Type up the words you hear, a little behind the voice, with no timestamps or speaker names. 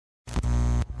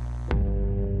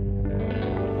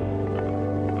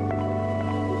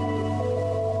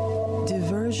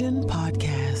Diversion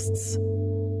Podcasts.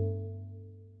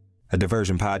 A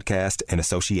Diversion podcast in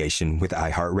association with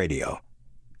iHeartRadio.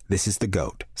 This is the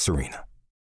GOAT, Serena.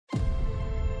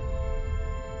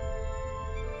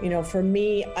 You know, for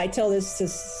me, I tell this to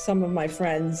some of my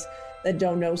friends that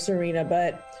don't know Serena,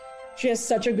 but she has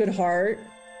such a good heart.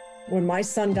 When my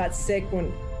son got sick,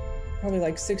 probably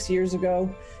like 6 years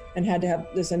ago, and had to have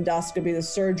this endoscopy, the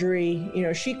surgery, you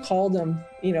know, she called him,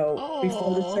 you know,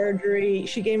 before the surgery.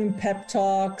 She gave him pep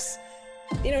talks.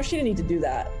 You know, she didn't need to do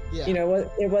that. Yeah. You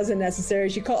know, it wasn't necessary.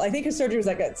 She called, I think his surgery was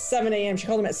like at 7 a.m. She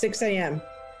called him at 6 a.m.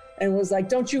 and was like,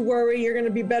 don't you worry, you're going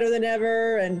to be better than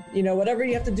ever. And, you know, whatever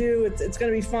you have to do, it's going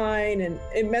to be fine. And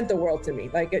it meant the world to me.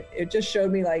 Like, it just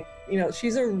showed me, like, you know,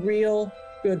 she's a real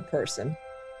good person.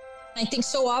 I think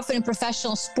so often in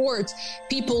professional sports,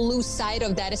 people lose sight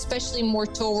of that, especially more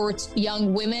towards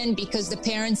young women, because the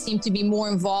parents seem to be more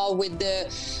involved with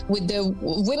the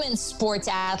women's sports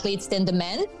athletes than the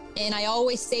men. And I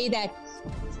always say that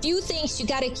few things you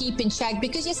got to keep in check,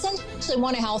 because you essentially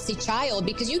want a healthy child,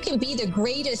 because you can be the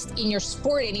greatest in your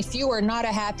sport, and if you are not a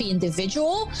happy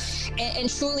individual, and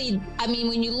truly, I mean,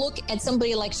 when you look at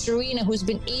somebody like Serena, who's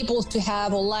been able to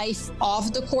have a life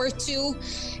off the court too,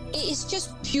 it's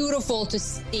just beautiful to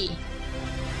see.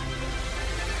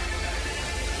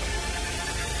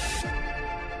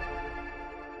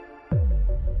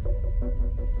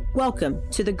 Welcome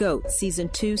to The GOAT Season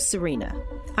 2 Serena.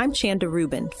 I'm Chanda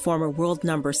Rubin, former world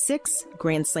number 6,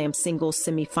 Grand Slam singles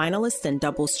semifinalist and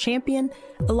doubles champion,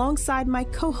 alongside my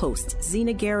co-host,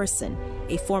 Zina Garrison,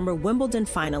 a former Wimbledon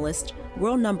finalist,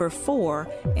 world number 4,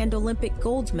 and Olympic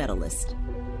gold medalist.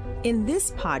 In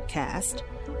this podcast,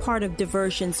 part of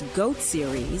Diversion's GOAT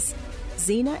series,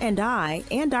 Zina and I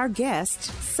and our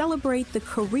guests celebrate the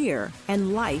career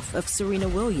and life of Serena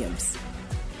Williams.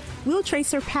 We'll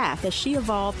trace her path as she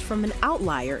evolved from an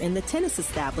outlier in the tennis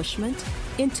establishment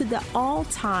into the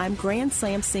all-time Grand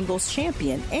Slam singles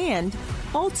champion and,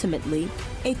 ultimately,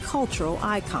 a cultural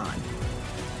icon.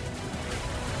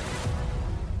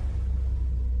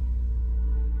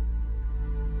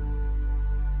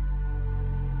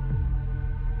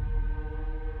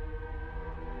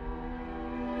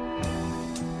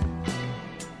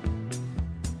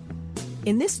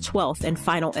 In this 12th and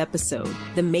final episode,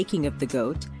 The Making of the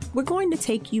GOAT, we're going to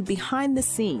take you behind the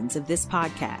scenes of this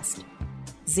podcast.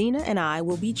 Zina and I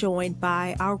will be joined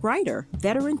by our writer,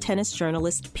 veteran tennis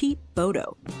journalist Pete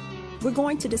Bodo. We're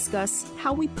going to discuss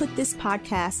how we put this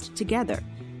podcast together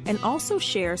and also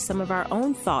share some of our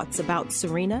own thoughts about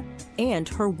Serena and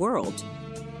her world.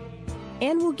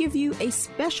 And we'll give you a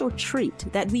special treat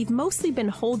that we've mostly been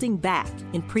holding back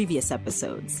in previous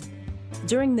episodes.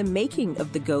 During the making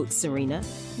of the GOAT, Serena,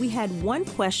 we had one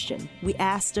question we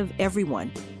asked of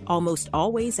everyone, almost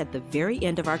always at the very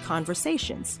end of our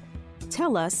conversations.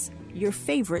 Tell us your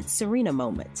favorite Serena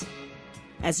moment.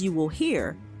 As you will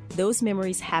hear, those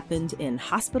memories happened in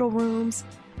hospital rooms,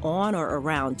 on or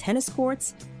around tennis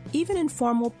courts, even in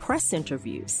formal press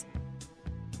interviews.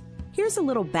 Here's a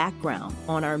little background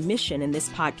on our mission in this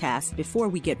podcast before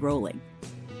we get rolling.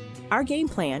 Our game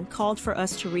plan called for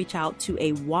us to reach out to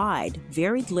a wide,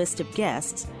 varied list of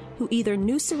guests who either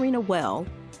knew Serena well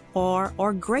or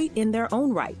are great in their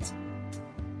own right.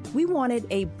 We wanted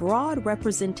a broad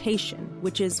representation,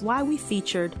 which is why we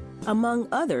featured, among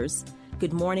others,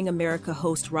 Good Morning America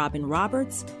host Robin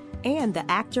Roberts and the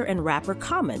actor and rapper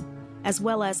Common, as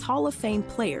well as Hall of Fame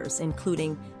players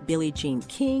including Billie Jean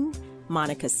King,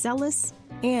 Monica Seles,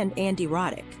 and Andy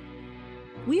Roddick.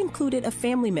 We included a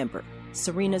family member,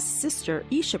 Serena's sister,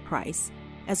 Isha Price,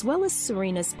 as well as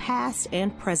Serena's past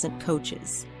and present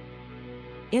coaches.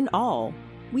 In all,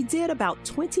 we did about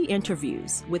 20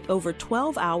 interviews with over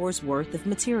 12 hours worth of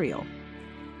material.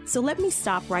 So let me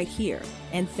stop right here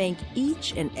and thank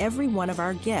each and every one of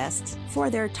our guests for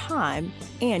their time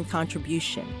and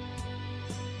contribution.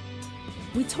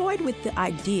 We toyed with the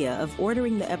idea of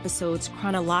ordering the episodes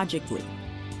chronologically,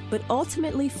 but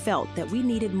ultimately felt that we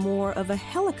needed more of a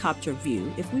helicopter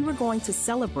view if we were going to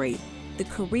celebrate the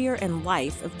career and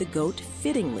life of the GOAT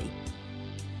fittingly.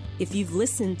 If you've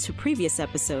listened to previous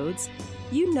episodes,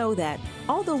 you know that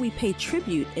although we pay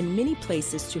tribute in many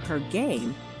places to her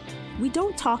game, we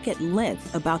don't talk at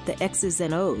length about the X's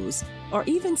and O's or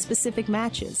even specific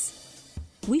matches.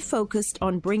 We focused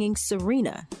on bringing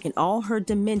Serena in all her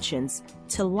dimensions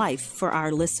to life for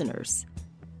our listeners.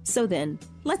 So then,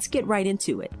 let's get right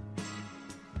into it.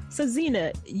 So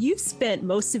Zina, you've spent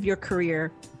most of your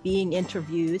career being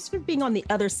interviewed, sort of being on the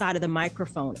other side of the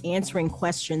microphone, answering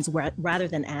questions rather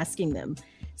than asking them.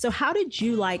 So how did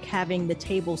you like having the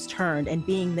tables turned and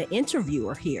being the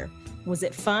interviewer here? Was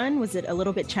it fun? Was it a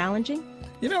little bit challenging?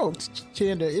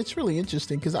 Chanda, it's really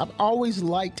interesting because I've always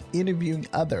liked interviewing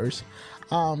others.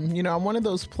 I'm one of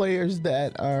those players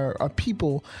that are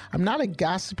people. I'm not a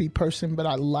gossipy person, but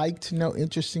I like to know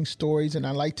interesting stories and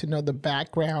I like to know the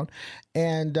background.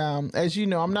 And as you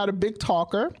know, I'm not a big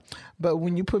talker, but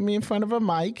when you put me in front of a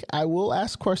mic, I will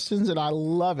ask questions and I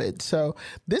love it. So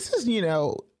this is,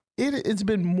 it's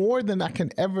been more than I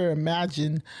can ever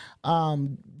imagine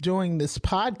doing this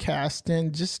podcast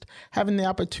and just having the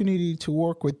opportunity to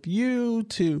work with you,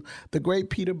 to the great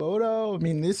Peter Bodo. I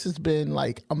mean, this has been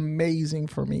like amazing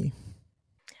for me.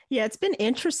 Yeah, it's been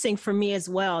interesting for me as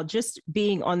well, just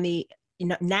being on the,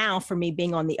 now for me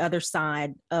being on the other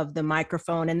side of the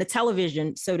microphone and the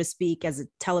television, so to speak, as a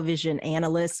television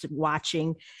analyst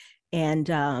watching and,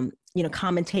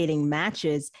 commentating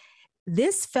matches.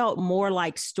 This felt more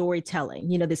like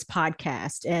storytelling, this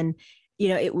podcast. And,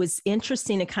 it was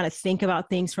interesting to kind of think about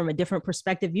things from a different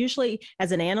perspective. Usually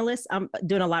as an analyst, I'm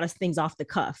doing a lot of things off the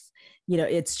cuff.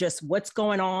 It's just what's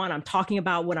going on. I'm talking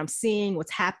about what I'm seeing,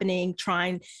 what's happening,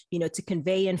 trying, to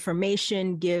convey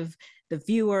information, give the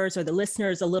viewers or the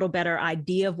listeners a little better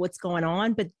idea of what's going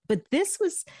on. But this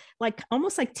was like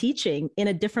almost like teaching in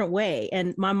a different way.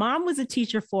 And my mom was a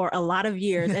teacher for a lot of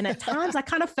years. And at times I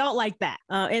kind of felt like that.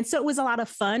 And so it was a lot of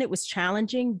fun. It was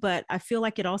challenging, but I feel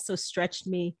like it also stretched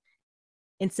me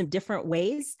in some different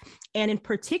ways. And in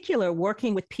particular,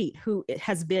 working with Pete, who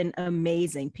has been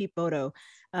amazing, Pete Bodo,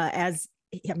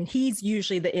 he's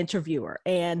usually the interviewer.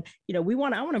 And, I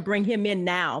want to bring him in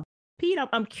now. Pete,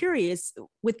 I'm curious,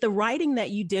 with the writing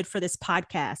that you did for this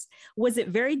podcast, was it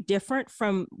very different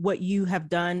from what you have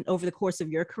done over the course of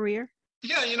your career?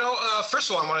 Yeah, first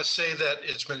of all, I want to say that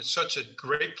it's been such a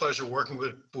great pleasure working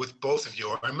with both of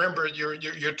you. I remember you're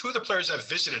two of the players I've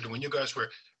visited when you guys were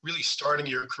really starting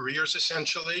your careers,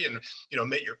 essentially, and,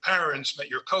 met your parents, met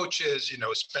your coaches,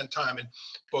 spent time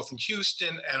both in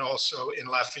Houston and also in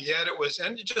Lafayette.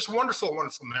 And just wonderful,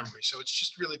 wonderful memories. So it's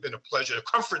just really been a pleasure. The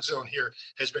comfort zone here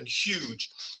has been huge,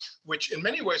 which in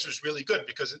many ways was really good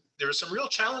because there are some real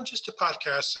challenges to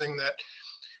podcasting that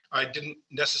I didn't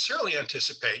necessarily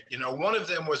anticipate. One of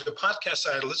them was the podcasts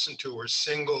I had listened to were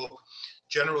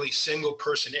generally single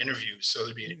person interviews. So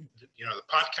there'd be, the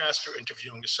podcaster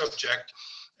interviewing the subject,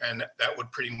 and that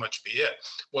would pretty much be it.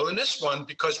 Well, in this one,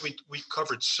 because we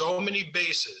covered so many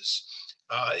bases,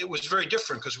 it was very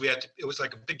different because it was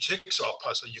like a big jigsaw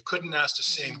puzzle. You couldn't ask the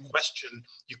same question.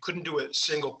 You couldn't do a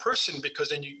single person because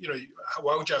then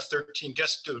why would you have 13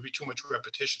 guests? It would be too much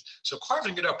repetition. So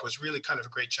carving it up was really kind of a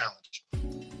great challenge.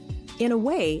 In a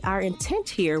way, our intent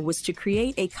here was to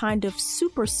create a kind of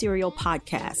super serial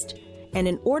podcast. And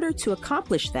in order to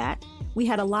accomplish that, we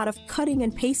had a lot of cutting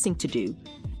and pasting to do.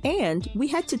 And we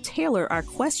had to tailor our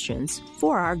questions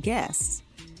for our guests.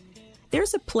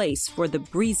 There's a place for the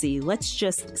breezy, let's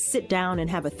just sit down and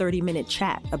have a 30-minute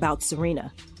chat about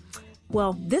Serena.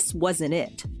 Well, this wasn't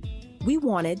it. We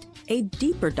wanted a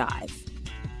deeper dive.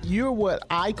 You're what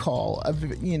I call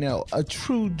a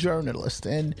true journalist.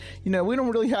 And, we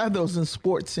don't really have those in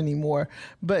sports anymore.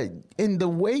 But in the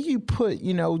way you put,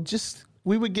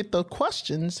 we would get the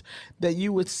questions that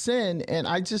you would send. And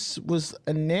I just was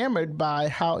enamored by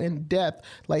how in depth,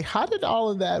 how did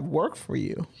all of that work for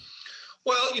you?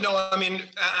 Well,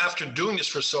 after doing this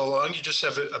for so long, you just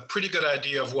have a pretty good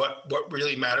idea of what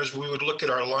really matters. We would look at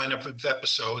our lineup of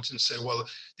episodes and say, well,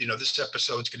 this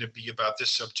episode's going to be about this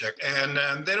subject. And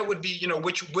then it would be,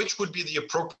 which would be the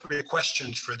appropriate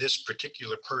questions for this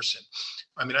particular person.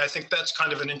 I think that's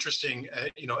kind of an interesting,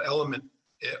 element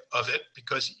of it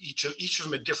because each of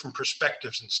them had different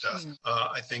perspectives and stuff.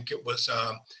 I think it was,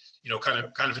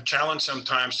 kind of a challenge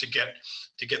sometimes to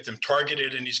get them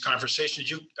targeted in these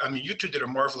conversations. You two did a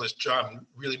marvelous job in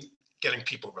really getting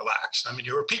people relaxed.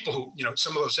 There were people who,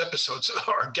 some of those episodes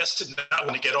our guests did not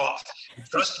want to get off.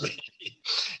 Trust me,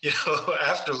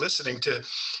 after listening to,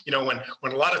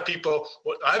 when a lot of people,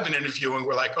 what I've been interviewing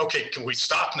were like, okay, can we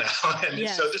stop now? And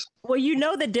yes. So well,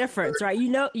 the difference, right?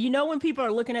 You know when people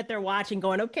are looking at their watch and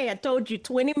going, okay, I told you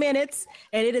 20 minutes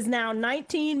and it is now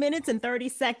 19 minutes and 30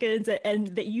 seconds.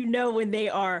 And that when they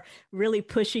are really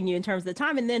pushing you in terms of the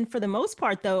time. And then for the most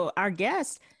part, though, our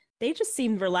guests, they just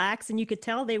seemed relaxed and you could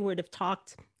tell they would have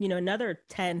talked, another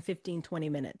 10, 15, 20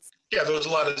 minutes. Yeah, there was a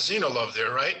lot of Xena love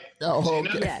there, right? Oh,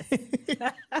 okay. Yes.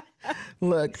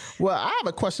 Look, well, I have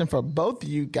a question for both of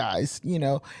you guys.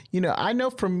 I know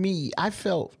for me, I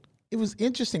felt it was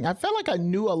interesting. I felt like I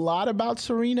knew a lot about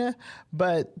Serena,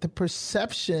 but the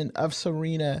perception of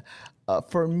Serena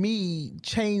for me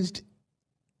changed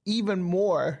even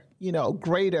more,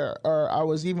 greater, or I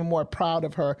was even more proud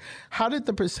of her. How did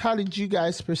you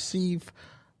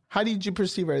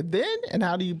perceive her then, and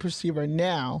how do you perceive her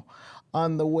now?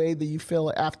 on the way that you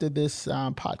feel after this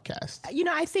podcast?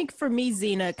 I think for me,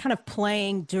 Zena, kind of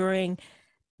playing during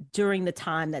the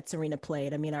time that Serena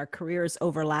played. I mean, our careers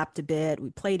overlapped a bit. We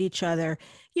played each other.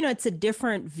 It's a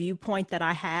different viewpoint that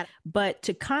I had, but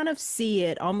to kind of see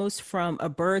it almost from a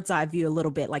bird's eye view a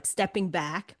little bit, like stepping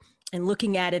back and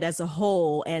looking at it as a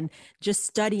whole and just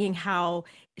studying how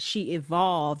she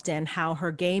evolved and how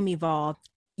her game evolved,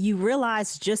 you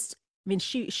realize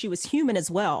she was human as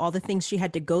well, all the things she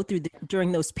had to go through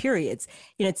during those periods.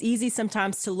 It's easy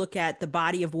sometimes to look at the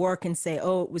body of work and say,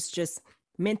 oh, it was just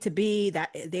meant to be,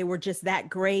 that they were just that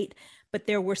great. But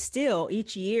there were still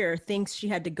each year things she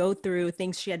had to go through,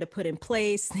 things she had to put in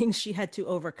place, things she had to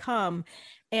overcome.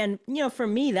 And, for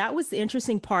me, that was the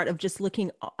interesting part of just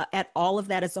looking at all of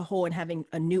that as a whole and having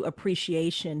a new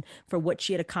appreciation for what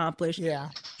she had accomplished. Yeah.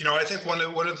 I think one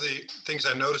of the things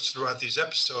I noticed throughout these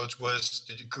episodes was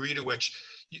the degree to which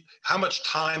how much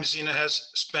time Zena has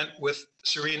spent with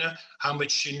Serena, how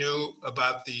much she knew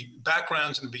about the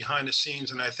backgrounds and behind the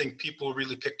scenes. And I think people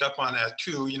really picked up on that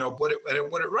too. What it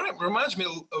reminds me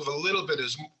of a little bit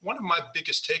is one of my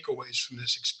biggest takeaways from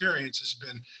this experience has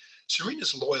been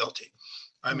Serena's loyalty.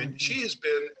 I mean, she has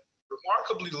been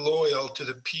remarkably loyal to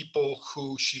the people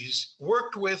who she's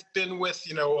worked with, been with,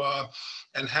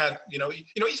 and had,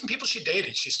 even people she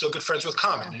dated. She's still good friends with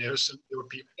Common. And there were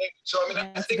people. So I mean,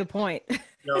 That's I think a good point.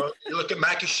 you look at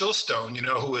Mackie Shilstone,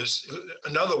 who is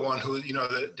another one who,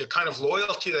 the kind of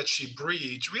loyalty that she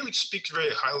breeds really speaks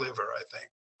very highly of her, I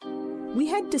think. We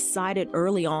had decided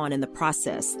early on in the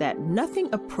process that nothing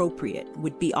appropriate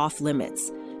would be off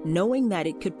limits, knowing that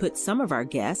it could put some of our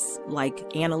guests,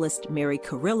 like analyst Mary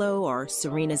Carrillo or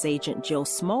Serena's agent Jill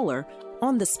Smoller,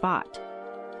 on the spot.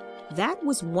 That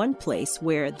was one place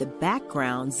where the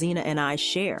background Zena and I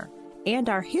share and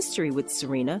our history with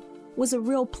Serena was a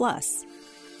real plus.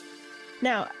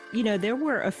 Now, there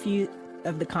were a few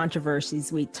of the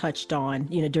controversies we touched on,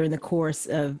 during the course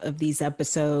of these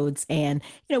episodes. And,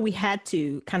 we had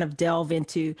to kind of delve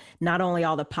into not only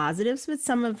all the positives, but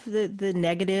some of the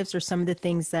negatives or some of the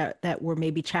things that were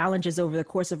maybe challenges over the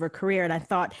course of her career. And I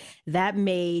thought that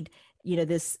made,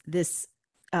 this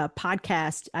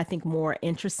podcast, I think, more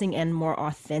interesting and more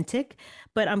authentic.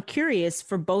 But I'm curious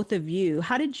for both of you,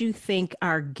 how did you think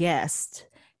our guest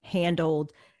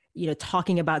handled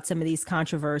talking about some of these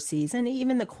controversies and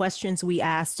even the questions we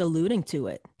asked alluding to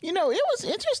it? It was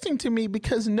interesting to me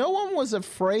because no one was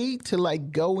afraid to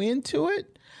go into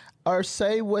it or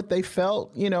say what they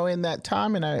felt, in that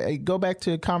time. And I go back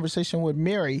to a conversation with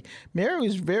Mary. Mary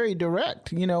was very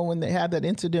direct, when they had that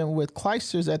incident with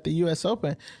Clijsters at the U.S.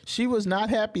 Open. She was not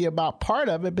happy about part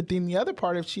of it, but then the other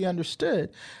part of it, she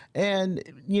understood. And,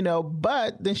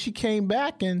 but then she came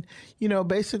back and,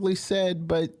 basically said,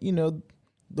 but,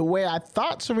 the way I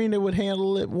thought Serena would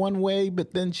handle it one way,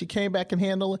 but then she came back and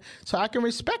handled it. So I can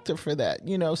respect her for that,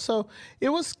 So it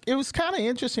was kind of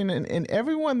interesting. And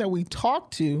everyone that we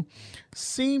talked to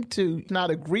seemed to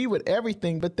not agree with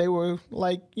everything, but they were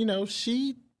like,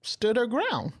 she stood her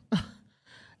ground.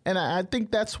 And I think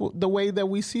that's the way that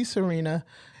we see Serena.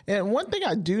 And one thing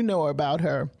I do know about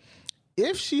her,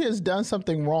 if she has done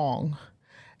something wrong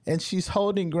and she's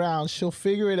holding ground, she'll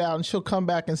figure it out and she'll come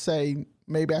back and say,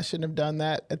 maybe I shouldn't have done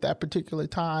that at that particular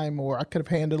time, or I could have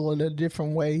handled it a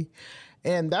different way.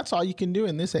 And that's all you can do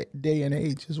in this day and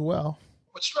age as well.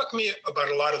 What struck me about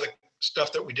a lot of the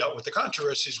stuff that we dealt with, the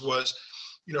controversies, was,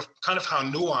 kind of how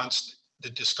nuanced the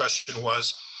discussion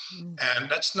was. And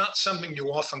that's not something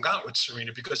you often got with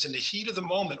Serena, because in the heat of the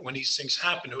moment when these things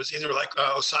happened, it was either like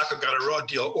Osaka got a raw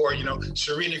deal or,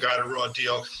 Serena got a raw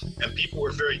deal, and people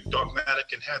were very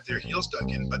dogmatic and had their heels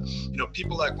dug in. But,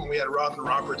 people like when we had Robin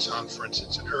Roberts on, for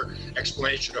instance, and her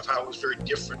explanation of how it was very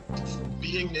different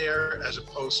being there as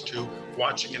opposed to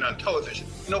watching it on television.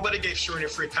 Nobody gave Serena a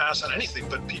free pass on anything,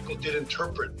 but people did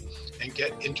interpret and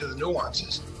get into the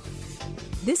nuances.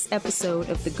 This episode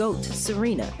of The GOAT,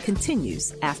 Serena,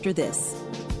 continues after this.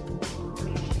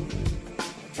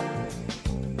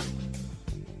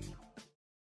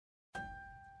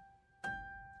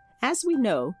 As we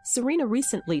know, Serena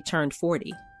recently turned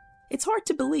 40. It's hard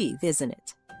to believe, isn't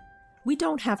it? We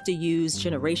don't have to use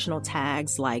generational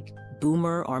tags like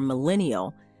boomer or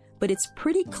millennial, but it's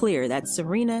pretty clear that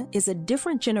Serena is a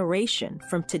different generation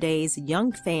from today's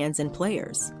young fans and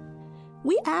players.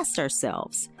 We asked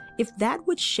ourselves if that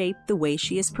would shape the way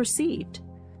she is perceived.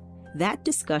 That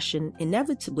discussion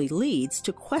inevitably leads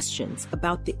to questions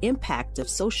about the impact of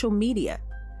social media,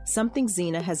 something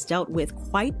Zena has dealt with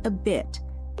quite a bit,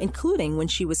 including when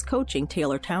she was coaching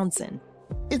Taylor Townsend.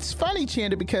 It's funny,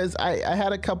 Chanda, because I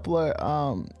had a couple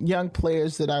of young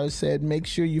players that I said, make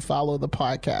sure you follow the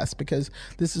podcast, because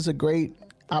this is a great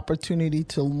opportunity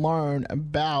to learn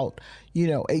about,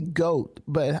 a GOAT,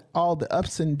 but all the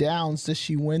ups and downs that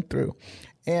she went through.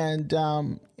 And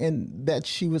that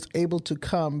she was able to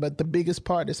come. But the biggest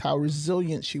part is how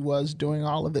resilient she was doing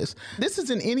all of this. This is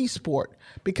in any sport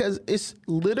because it's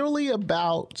literally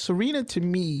about, Serena to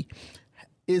me,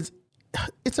 it's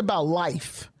about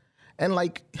life. And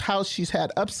like how she's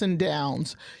had ups and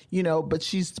downs, but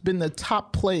she's been the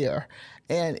top player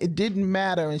and it didn't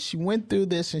matter. And she went through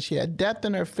this and she had death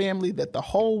in her family that the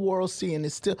whole world see.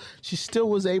 And she still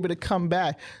was able to come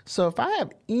back. So if I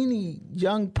have any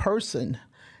young person,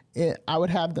 I would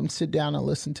have them sit down and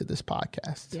listen to this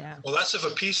podcast. Yeah. Well, that's of a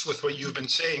piece with what you've been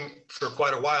saying for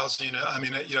quite a while, Zena. I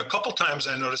mean, a couple times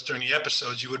I noticed during the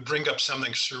episodes, you would bring up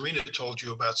something Serena told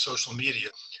you about social media.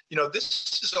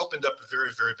 This has opened up a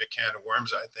very, very big can of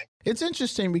worms, I think. It's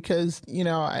interesting because,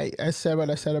 I said what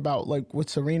I said about like what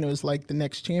Serena was like the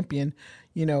next champion,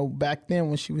 back then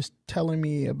when she was telling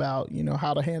me about,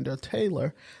 how to handle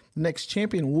Taylor. The next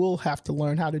champion will have to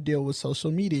learn how to deal with social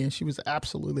media. And she was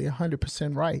absolutely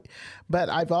 100% right. But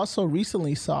I've also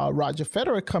recently saw Roger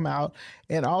Federer come out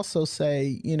and also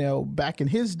say, back in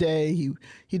his day,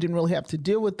 he didn't really have to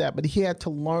deal with that, but he had to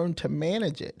learn to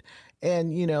manage it.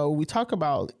 And, we talk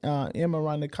about Emma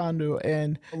Raducanu,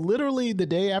 and literally the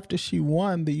day after she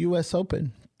won the U.S.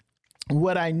 Open,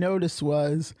 what I noticed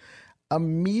was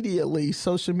immediately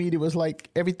social media was like,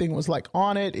 everything was like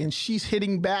on it and she's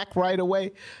hitting back right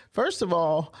away. First of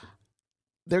all,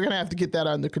 they're going to have to get that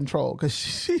under control because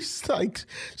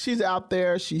she's out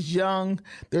there. She's young.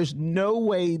 There's no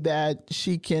way that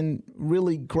she can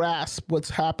really grasp what's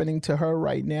happening to her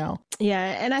right now. Yeah.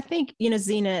 And I think,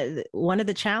 Zena, one of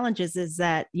the challenges is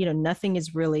that, nothing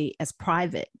is really as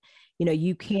private.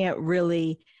 You can't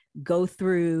really go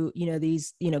through,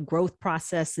 these, growth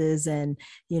processes and,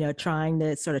 trying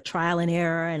to sort of trial and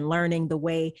error and learning the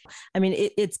way. I mean,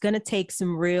 it's going to take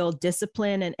some real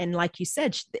discipline. And like you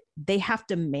said, they have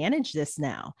to manage this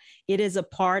now. It is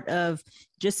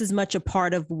just as much a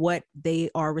part of what they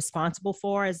are responsible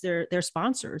for as their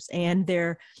sponsors and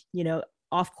their,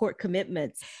 off-court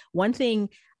commitments. One thing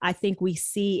I think we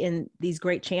see in these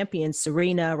great champions,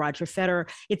 Serena, Roger Federer,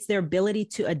 it's their ability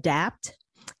to adapt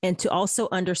and to also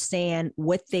understand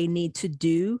what they need to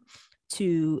do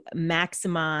to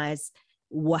maximize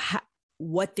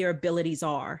what their abilities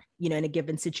are, in a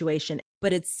given situation.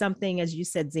 But it's something, as you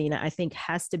said, Zena, I think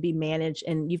has to be managed.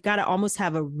 And you've got to almost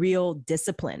have a real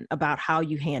discipline about how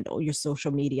you handle your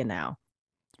social media now.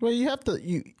 Well, you have to,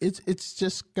 it's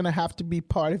just going to have to be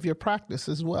part of your practice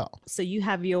as well. So you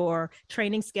have your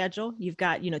training schedule. You've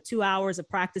got, 2 hours of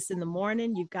practice in the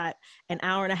morning. You've got an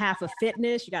hour and a half of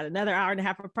fitness. You got another hour and a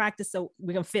half of practice. So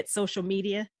we're going to fit social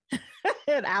media,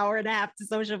 an hour and a half to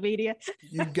social media.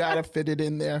 You got to fit it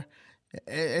in there.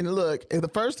 And look, the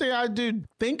first thing I do,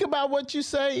 think about what you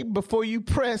say before you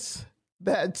press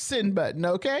that send button,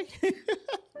 okay?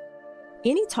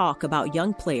 Any talk about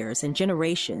young players and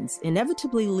generations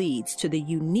inevitably leads to the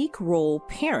unique role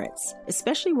parents,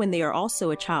 especially when they are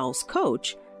also a child's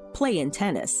coach, play in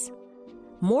tennis.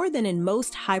 More than in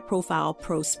most high-profile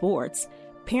pro sports,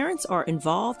 parents are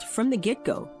involved from the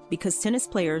get-go because tennis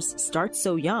players start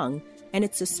so young, and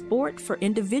it's a sport for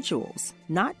individuals,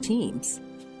 not teams.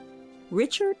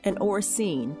 Richard and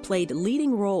Oracene played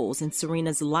leading roles in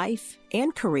Serena's life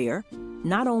and career,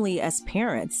 not only as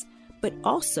parents, but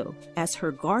also as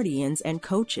her guardians and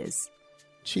coaches.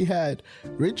 She had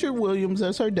Richard Williams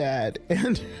as her dad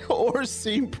and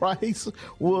Oracene Price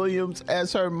Williams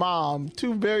as her mom,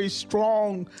 two very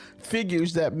strong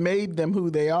figures that made them who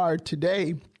they are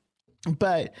today.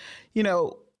 But,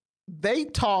 they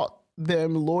taught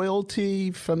them loyalty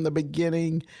from the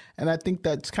beginning, and I think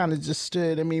that's kind of just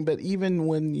stood. But even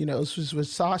when, it was with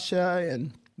Sasha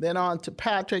and then on to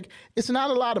Patrick, it's not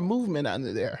a lot of movement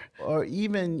under there. Or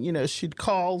even, she'd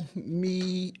call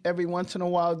me every once in a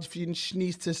while if she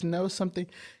needs to know something.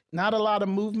 Not a lot of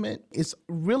movement. It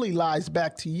really lies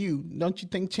back to you. Don't you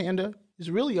think, Chanda? It's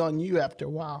really on you after a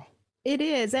while. It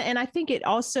is. And I think it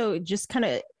also just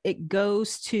it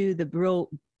goes to the real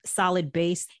solid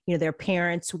base. Their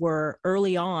parents were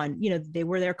early on, they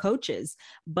were their coaches,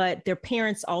 but their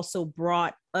parents also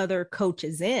brought other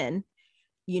coaches in,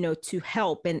 to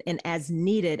help and as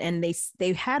needed. And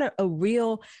they had a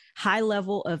real high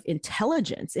level of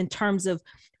intelligence in terms of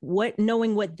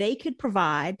knowing what they could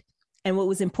provide and what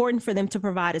was important for them to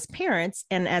provide as parents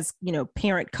and as,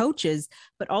 parent coaches,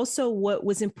 but also what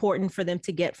was important for them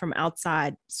to get from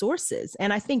outside sources.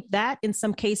 And I think that in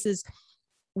some cases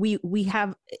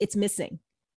it's missing,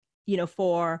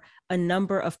 for a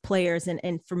number of players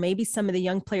and for maybe some of the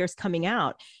young players coming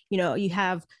out. You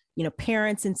have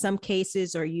parents in some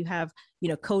cases, or you have,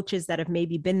 coaches that have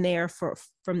maybe been there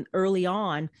from early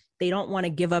on. They don't want to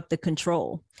give up the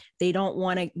control. They don't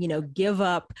want to, give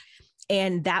up.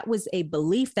 And that was a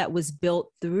belief that was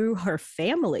built through her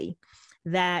family,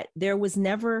 that there was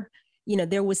never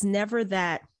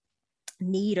that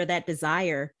need or that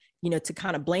desire, to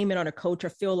kind of blame it on a coach or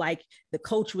feel like the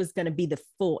coach was going to be the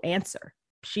full answer.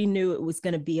 She knew it was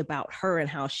going to be about her and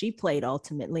how she played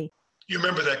ultimately. You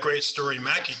remember that great story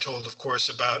Mackey told, of course,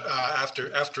 about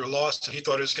after a loss, he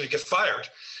thought he was going to get fired.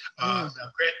 Now,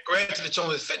 granted, it's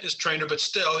only the fitness trainer, but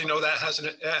still, that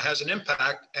has an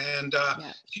impact, and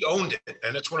he owned it.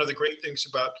 And it's one of the great things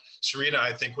about Serena,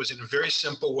 I think, was in a very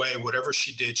simple way, whatever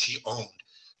she did, she owned,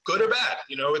 good or bad.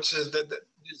 It's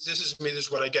this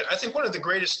is what I get. I think one of the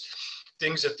greatest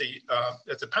things that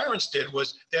the parents did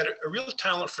was they had a real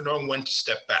talent for knowing when to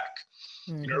step back.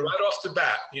 Right off the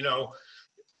bat,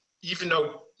 even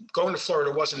though going to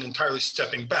Florida wasn't entirely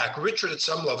stepping back, Richard at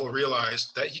some level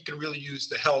realized that he could really use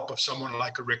the help of someone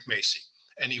like a Rick Macy,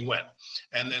 and he went.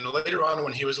 And then later on,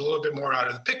 when he was a little bit more out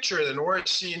of the picture, then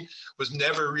Orsi was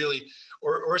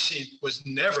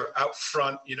never out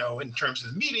front, in terms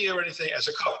of the media or anything as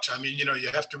a coach. I mean, you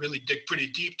have to really dig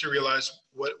pretty deep to realize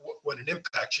what an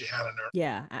impact she had on her.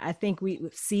 Yeah, I think we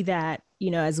see that,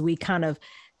 as we kind of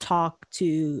talk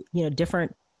to,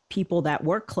 different people that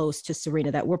were close to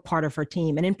Serena, that were part of her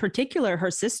team. And in particular,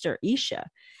 her sister, Isha.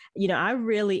 I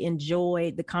really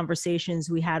enjoyed the conversations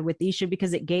we had with Isha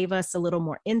because it gave us a little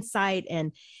more insight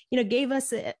and, gave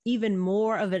us even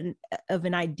more of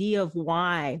an idea of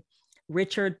why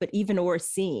Richard, but even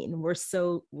Orsine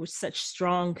were such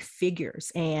strong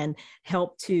figures and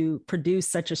helped to produce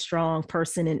such a strong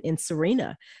person in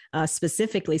Serena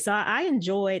specifically. So I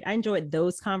enjoyed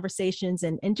those conversations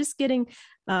and just getting,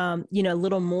 a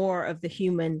little more of the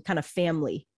human kind of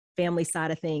family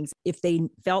side of things. If they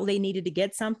felt they needed to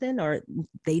get something or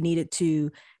they needed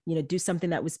to, do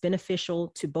something that was beneficial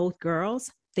to both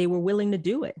girls, they were willing to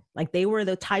do it. Like they were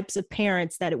the types of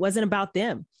parents that it wasn't about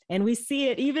them. And we see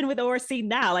it even with Orsi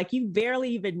now, like you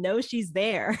barely even know she's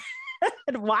there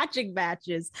and watching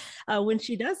matches when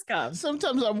she does come.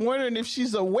 Sometimes I'm wondering if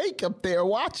she's awake up there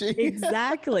watching.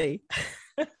 Exactly.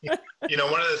 One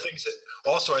of the things that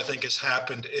also I think has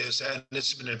happened is, and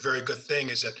this has been a very good thing,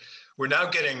 is that we're now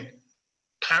getting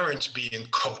parents being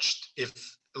coached.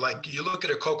 If like you look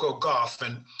at a Coco Gauff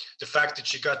and the fact that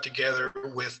she got together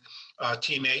with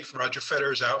teammate from Roger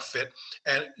Federer's outfit,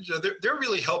 and they're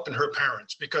really helping her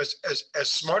parents because as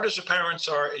smart as the parents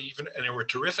are, and they were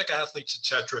terrific athletes,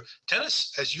 etc.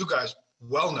 Tennis, as you guys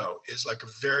well know, is like a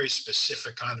very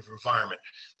specific kind of environment.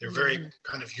 They're very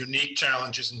kind of unique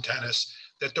challenges in tennis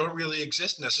that don't really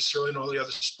exist necessarily in all the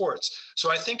other sports.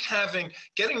 So I think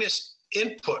getting this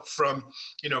input from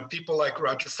people like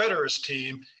Roger Federer's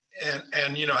team and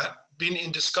being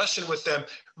in discussion with them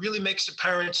really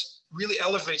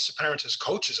elevates the parents as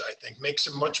coaches, I think, makes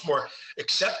them much more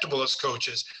acceptable as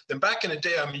coaches than back in the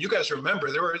day. I mean, you guys remember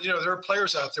there were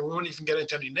players out there, we won't even get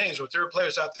into any names, but there were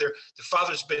players out there, the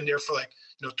father's been there for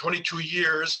 22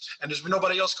 years and there's been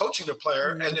nobody else coaching the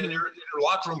player. And then you're in the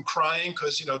locker room crying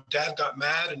because, dad got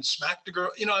mad and smacked the girl.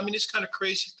 It's kind of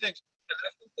crazy things. And I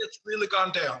think that's really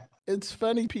gone down. It's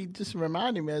funny, Pete, just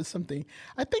reminding me of something.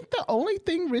 I think the only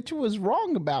thing Richard was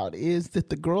wrong about is that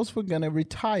the girls were going to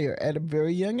retire at a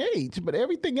very young age. But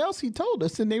everything else he told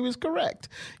us, and he was correct.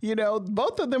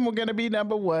 Both of them were going to be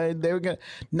number one. They were going to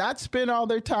not spend all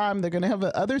their time. They're going to have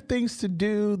other things to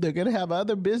do. They're going to have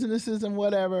other businesses and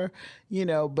whatever,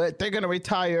 but they're going to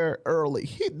retire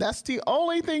early. That's the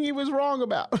only thing he was wrong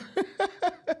about.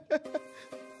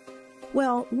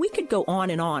 Well, we could go on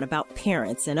and on about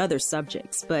parents and other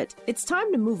subjects, but it's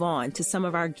time to move on to some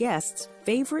of our guests'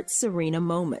 favorite Serena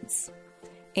moments.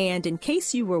 And in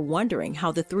case you were wondering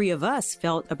how the three of us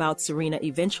felt about Serena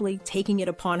eventually taking it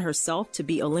upon herself to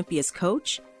be Olympia's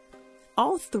coach,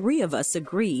 all three of us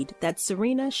agreed that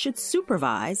Serena should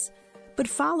supervise, but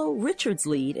follow Richard's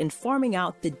lead in farming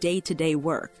out the day-to-day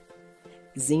work.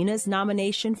 Zena's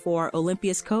nomination for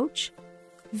Olympia's coach?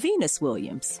 Venus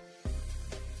Williams.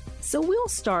 So we'll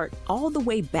start all the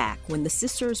way back when the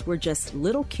sisters were just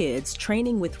little kids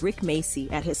training with Rick Macy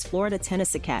at his Florida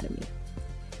Tennis Academy.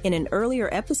 In an earlier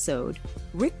episode,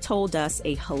 Rick told us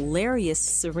a hilarious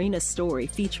Serena story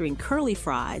featuring curly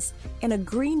fries and a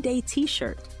Green Day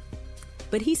t-shirt.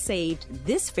 But he saved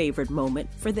this favorite moment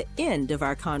for the end of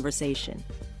our conversation.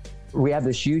 We have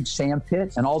this huge sand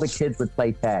pit and all the kids would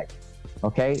play tag.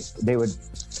 Okay? They would,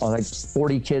 like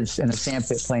 40 kids in a sand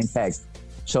pit playing tag.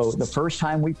 So the first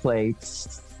time we played,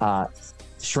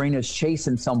 Serena's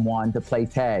chasing someone to play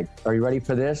tag. Are you ready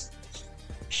for this?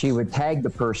 She would tag the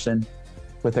person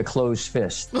with a closed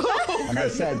fist. And I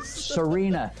said,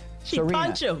 Serena,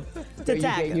 punch him to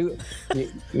tag him.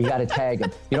 You got to tag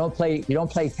him. You don't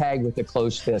play tag with a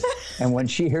closed fist. And when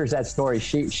she hears that story,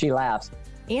 she laughs.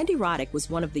 Andy Roddick was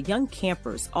one of the young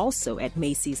campers also at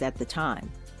Macy's at the time.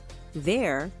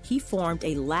 There, he formed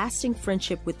a lasting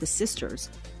friendship with the sisters,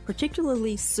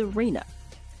 particularly Serena.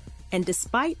 And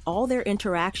despite all their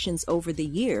interactions over the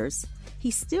years, he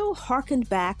still hearkened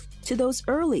back to those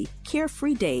early,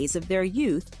 carefree days of their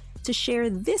youth to share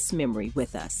this memory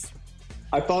with us.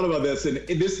 I thought about this, and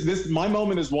this my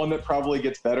moment is one that probably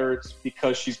gets better. It's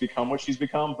because she's become what she's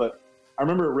become. But I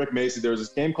remember at Rick Macy, there was this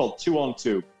game called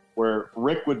 2-on-2, where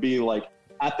Rick would be like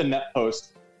at the net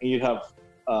post, and you'd have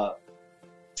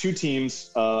two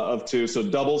teams of two, so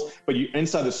doubles, but you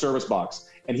inside the service box,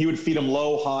 and he would feed them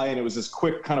low, high, and it was this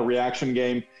quick kind of reaction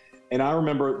game. And I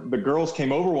remember the girls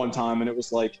came over one time, and it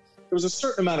was like there was a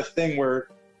certain amount of thing where,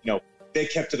 you know, they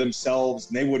kept to themselves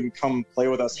and they wouldn't come play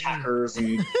with us hackers. And,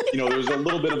 you know, there was a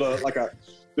little bit of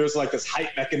there's like this hype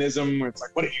mechanism where it's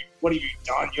like, what have you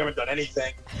done? You haven't done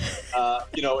anything.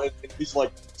 You know, and these are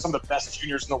like some of the best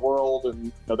juniors in the world, and,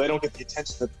 you know, they don't get the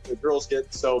attention that the girls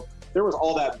get. So there was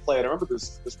all that in play. And I remember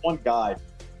this one guy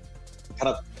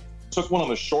kind of took one on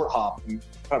the short hop and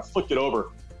kind of flicked it over,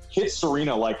 hit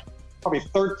Serena like probably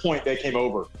third point they came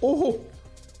over. Oh,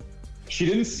 she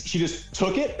just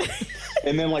took it,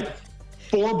 and then like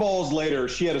 4 balls later,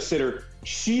 she had a sitter.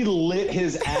 She lit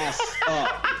his ass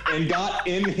up and got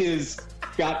in his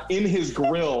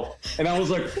grill. And I was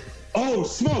like, oh,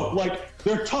 smoke. Like,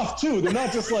 they're tough too. They're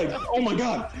not just like, oh my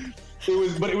God. It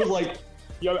was like,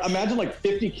 you know, imagine like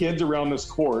 50 kids around this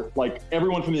court, like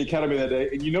everyone from the academy that day.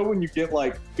 And you know, when you get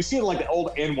like, you see like the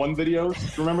old N1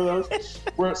 videos, remember those?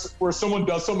 where someone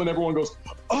does something and everyone goes,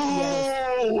 oh,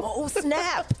 yes. Oh,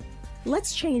 snap.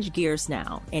 Let's change gears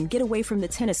now and get away from the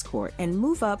tennis court and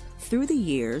move up through the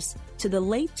years to the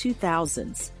late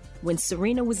 2000s, when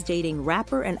Serena was dating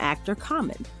rapper and actor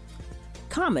Common.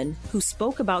 Common, who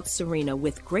spoke about Serena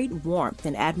with great warmth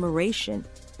and admiration,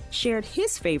 shared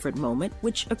his favorite moment,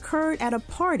 which occurred at a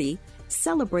party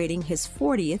celebrating his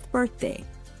 40th birthday.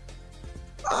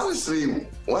 Honestly,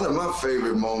 one of my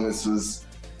favorite moments was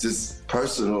just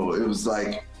personal. It was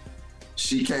like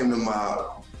she came to my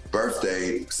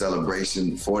birthday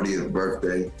celebration, 40th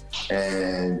birthday,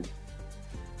 and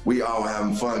we all were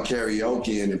having fun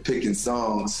karaoke and picking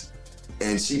songs,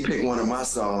 and she picked one of my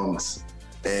songs,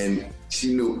 and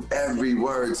she knew every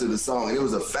word to the song, and it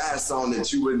was a fast song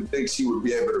that you wouldn't think she would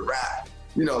be able to rap.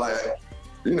 You know, like,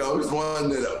 you know, it was one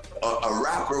that a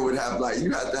rapper would have, like,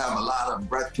 you had to have a lot of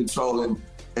breath control, and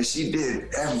she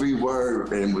did every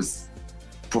word and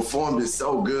performed it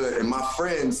so good, and my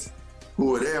friends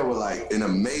who were there were like in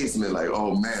amazement, like,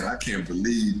 oh man, I can't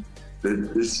believe that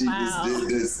she just did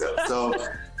this. So,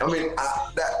 I mean,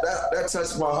 that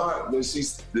touched my heart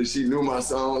that she knew my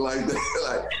song like that.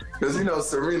 Like, because, you know,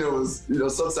 Serena was, you know,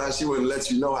 sometimes she wouldn't let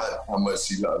you know how much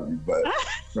she loved you, but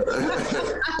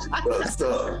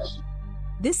so.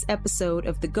 This episode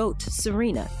of The GOAT,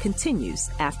 Serena, continues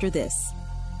after this.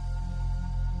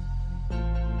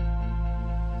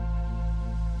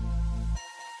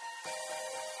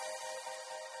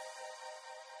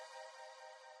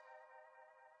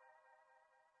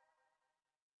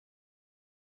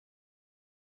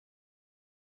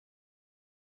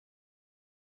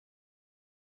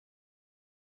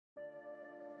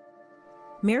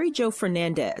 Mary Jo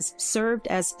Fernandez served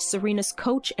as Serena's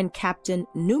coach and captain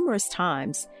numerous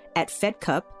times at Fed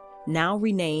Cup, now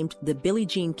renamed the Billie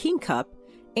Jean King Cup,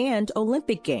 and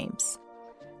Olympic Games.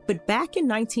 But back in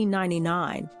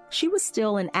 1999, she was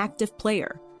still an active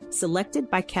player, selected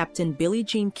by Captain Billie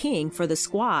Jean King for the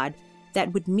squad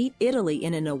that would meet Italy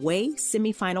in an away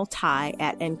semifinal tie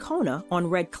at Ancona on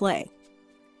red clay.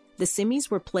 The semis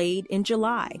were played in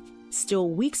July, still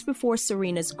weeks before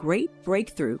Serena's great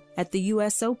breakthrough at the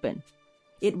U.S. Open.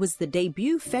 It was the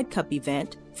debut Fed Cup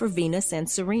event for Venus and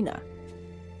Serena.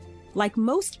 Like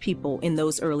most people in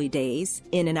those early days,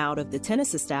 in and out of the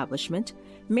tennis establishment,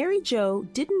 Mary Jo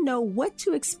didn't know what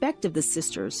to expect of the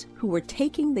sisters who were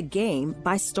taking the game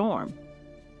by storm.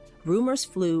 Rumors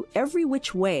flew every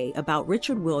which way about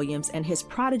Richard Williams and his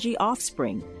prodigy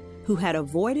offspring, who had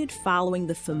avoided following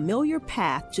the familiar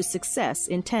path to success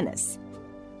in tennis.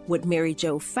 What Mary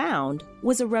Jo found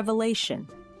was a revelation.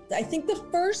 I think the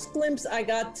first glimpse I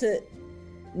got to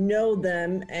know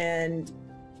them and,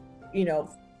 you know,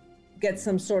 get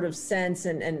some sort of sense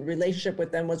and relationship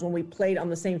with them was when we played on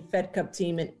the same Fed Cup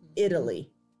team in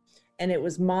Italy. And it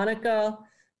was Monica,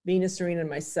 Venus, Serena, and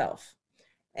myself.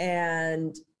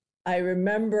 And I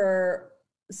remember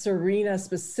Serena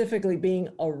specifically being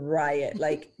a riot,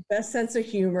 like best sense of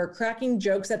humor, cracking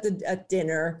jokes at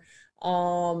dinner.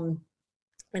 And,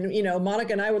 you know,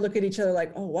 Monica and I would look at each other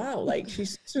like, oh, wow, like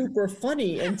she's super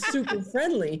funny and super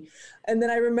friendly. And then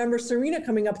I remember Serena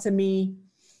coming up to me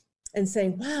and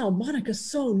saying, wow, Monica's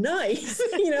so nice,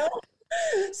 you know?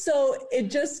 So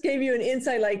it just gave you an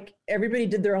insight, like everybody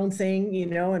did their own thing, you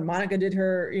know, and Monica did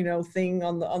her, you know, thing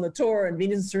on the tour, and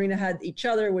Venus and Serena had each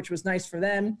other, which was nice for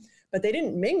them, but they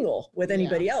didn't mingle with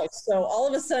anybody else. So all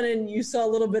of a sudden you saw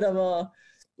a little bit of a,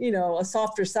 you know, a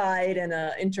softer side and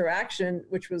a interaction,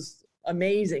 which was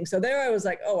amazing. So there I was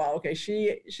like, oh wow, okay,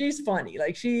 she's funny.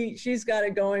 Like she's got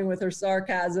it going with her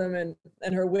sarcasm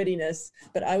and her wittiness.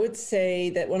 But I would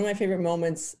say that one of my favorite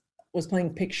moments was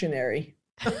playing Pictionary.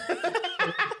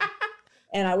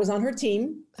 And I was on her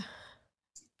team,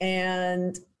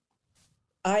 and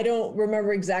I don't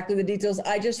remember exactly the details.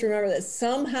 I just remember that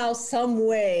somehow, some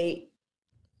way,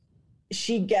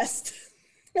 she guessed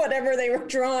whatever they were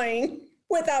drawing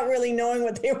without really knowing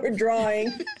what they were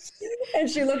drawing. And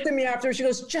she looked at me after, she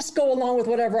goes, just go along with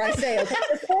whatever I say. Okay,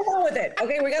 let's go along with it.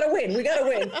 Okay, we got to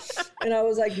win. And I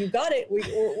was like, you got it.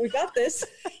 We got this.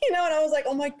 You know, and I was like,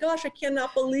 oh my gosh, I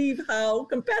cannot believe how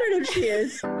competitive she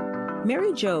is.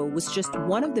 Mary Jo was just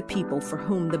one of the people for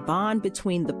whom the bond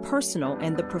between the personal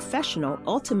and the professional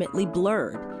ultimately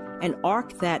blurred, an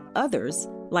arc that others,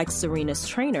 like Serena's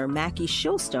trainer, Mackie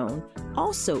Shilstone,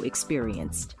 also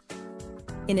experienced.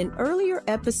 In an earlier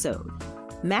episode,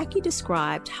 Mackie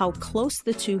described how close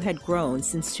the two had grown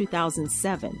since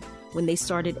 2007, when they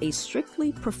started a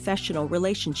strictly professional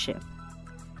relationship.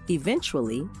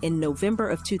 Eventually, in November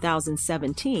of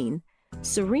 2017,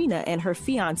 Serena and her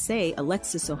fiancé,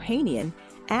 Alexis Ohanian,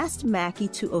 asked Mackie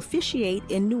to officiate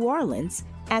in New Orleans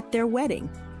at their wedding.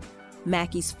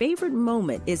 Mackie's favorite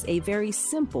moment is a very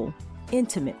simple,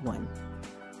 intimate one.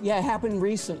 Yeah, it happened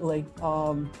recently.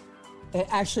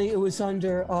 Actually, it was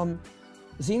under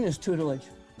Zena's tutelage.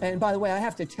 And by the way, I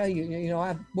have to tell you, you know,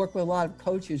 I've worked with a lot of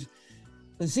coaches.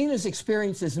 Zena's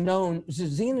experience is known.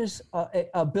 Zena's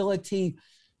ability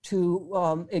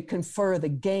to confer the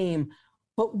game.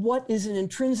 But what is an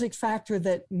intrinsic factor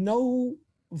that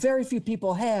very few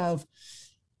people have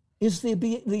is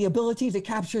the ability to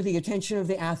capture the attention of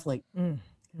the athlete,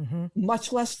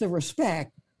 much less the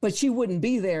respect. But she wouldn't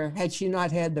be there had she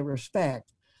not had the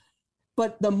respect.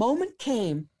 But the moment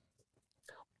came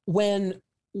when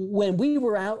we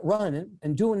were out running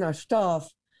and doing our stuff,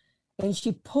 and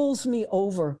she pulls me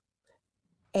over,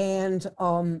 and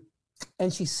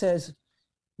she says,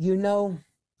 you know,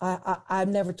 I've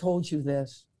never told you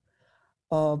this,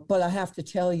 but I have to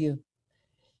tell you,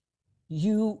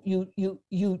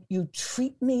 you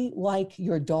treat me like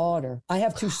your daughter. I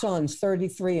have two sons,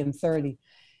 33 and 30,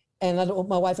 and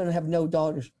my wife and I have no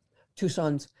daughters, two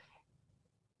sons.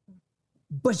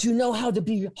 But you know how to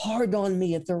be hard on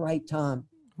me at the right time.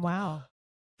 Wow.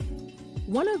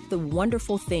 One of the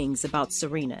wonderful things about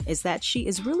Serena is that she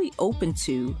is really open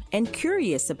to and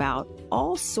curious about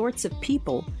all sorts of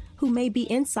people who may be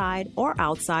inside or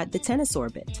outside the tennis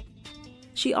orbit.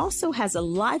 She also has a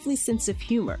lively sense of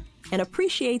humor and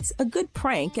appreciates a good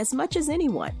prank as much as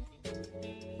anyone.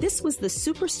 This was the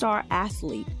superstar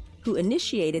athlete who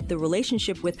initiated the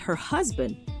relationship with her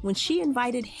husband when she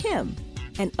invited him,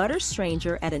 an utter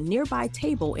stranger at a nearby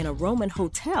table in a Roman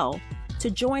hotel, to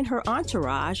join her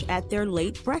entourage at their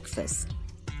late breakfast.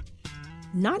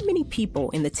 Not many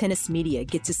people in the tennis media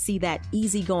get to see that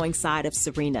easygoing side of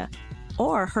Serena,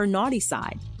 or her naughty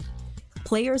side.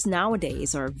 Players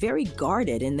nowadays are very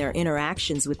guarded in their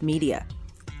interactions with media.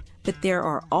 But there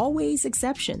are always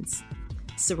exceptions.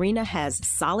 Serena has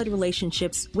solid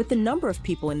relationships with a number of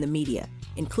people in the media,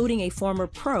 including a former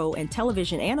pro and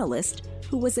television analyst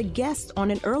who was a guest on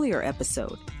an earlier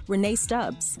episode, Renee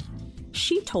Stubbs.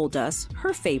 She told us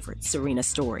her favorite Serena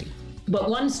story. But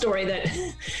one story that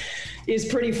is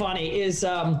pretty funny is,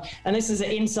 and this is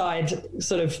an inside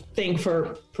sort of thing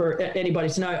for anybody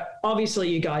to know. Obviously,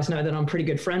 you guys know that I'm pretty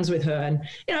good friends with her. And,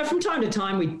 you know, from time to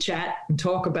time, we chat and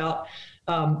talk about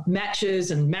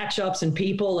matches and matchups and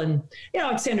people. And, you know,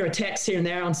 I'd send her a text here and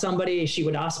there on somebody. She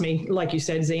would ask me, like you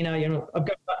said, Zena, you know,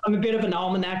 I'm a bit of an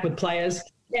almanac with players.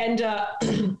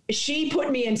 And she put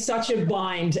me in such a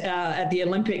bind at the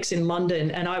Olympics in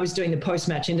London, and I was doing the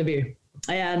post-match interview.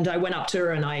 And I went up to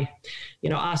her and I, you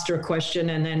know, asked her a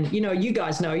question. And then, you know, you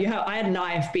guys know, I had an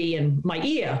IFB in my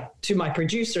ear to my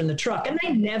producer in the truck, and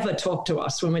they never talk to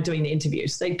us when we're doing the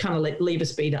interviews. They kind of leave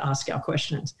us be to ask our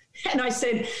questions. And I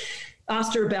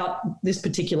asked her about this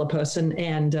particular person,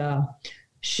 and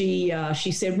she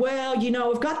said, well, you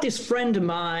know, I've got this friend of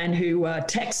mine who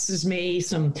texts me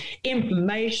some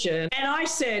information. And I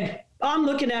said, I'm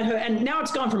looking at her, and now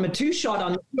it's gone from a 2-shot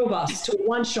on the two of us to a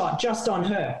 1-shot just on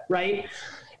her, right?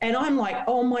 And I'm like,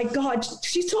 oh my God,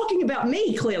 she's talking about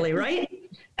me clearly, right?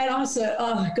 And I said,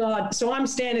 oh God. So I'm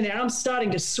standing there, I'm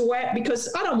starting to sweat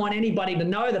because I don't want anybody to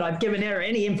know that I've given her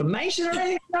any information or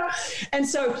anything. And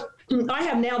so I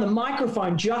have now the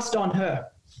microphone just on her.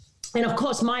 And of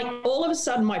course, all of a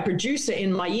sudden, my producer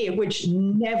in my ear, which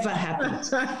never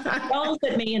happens, yells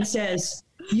at me and says,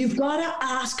 you've got to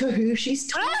ask her who she's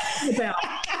talking about.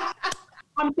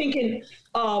 I'm thinking,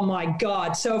 oh my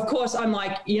God. So of course I'm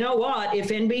like, you know what? If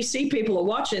NBC people are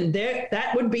watching,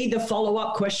 that would be the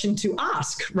follow-up question to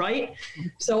ask, right?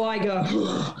 So I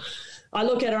go, I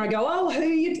look at her, I go,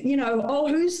 oh,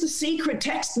 who's the secret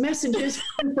text messages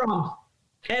coming from?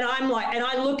 And I'm like, and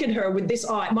I look at her with this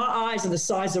eye, my eyes are the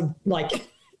size of like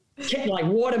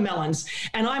watermelons.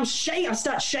 And I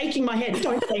start shaking my head.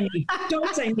 Don't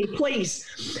say me, please.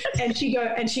 And she go,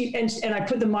 and I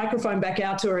put the microphone back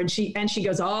out to her, and she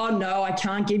goes, oh no, I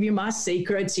can't give you my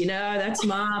secrets. That's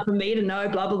for me to know,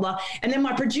 blah, blah, blah. And then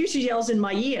my producer yells in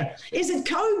my ear, is it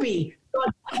Kobe?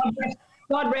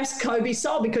 God rest Kobe's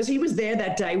soul, because he was there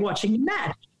that day watching the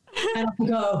match. And I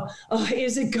go, oh,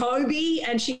 is it Kobe?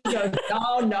 And she goes,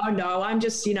 oh, no, I'm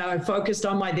just, focused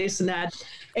on my this and that.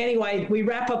 Anyway, we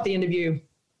wrap up the interview.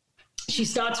 She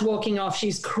starts walking off.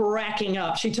 She's cracking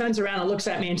up. She turns around and looks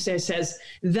at me and says,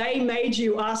 they made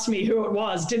you ask me who it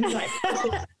was, didn't they?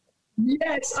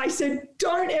 Yes. I said,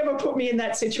 don't ever put me in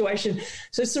that situation.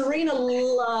 So Serena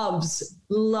loves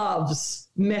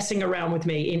messing around with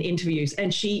me in interviews.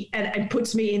 And and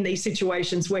puts me in these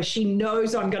situations where she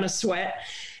knows I'm going to sweat.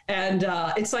 And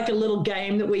it's like a little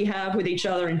game that we have with each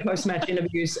other in post-match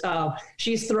interviews.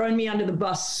 She's thrown me under the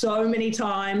bus so many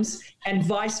times, and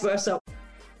vice versa.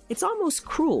 It's almost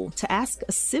cruel to ask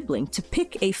a sibling to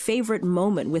pick a favorite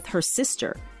moment with her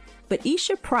sister. But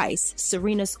Isha Price,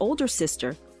 Serena's older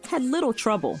sister, had little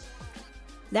trouble.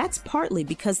 That's partly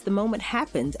because the moment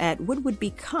happened at what would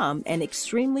become an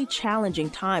extremely challenging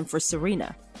time for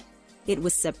Serena. It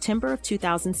was September of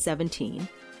 2017.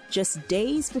 Just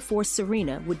days before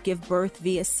Serena would give birth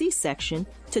via C-section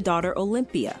to daughter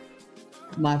Olympia.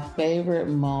 My favorite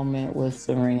moment with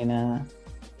Serena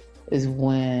is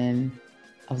when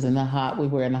we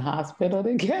were in the hospital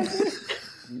together.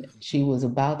 She was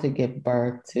about to give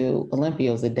birth to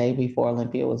Olympia. It was the day before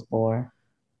Olympia was born.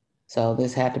 So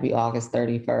this had to be August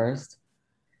 31st.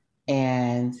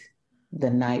 And the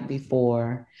night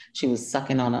before, she was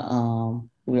sucking on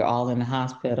we were all in the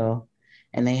hospital.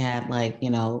 And they had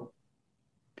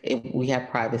we had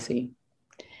privacy.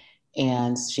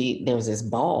 And there was this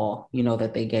ball,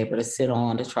 that they gave her to sit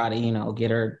on to try to, get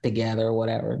her together or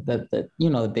whatever. The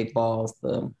big balls, I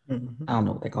don't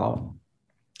know what they call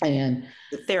it. And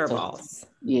the Theraballs.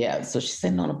 Yeah. So she's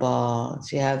sitting on a ball.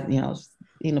 She has,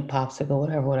 eating a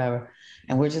popsicle, whatever.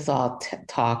 And we're just all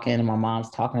talking. And my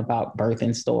mom's talking about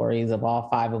birthing stories of all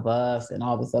 5 of us and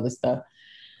all this other stuff.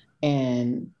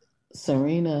 And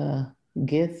Serena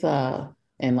gets up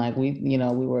and we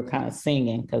were kind of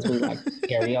singing because we like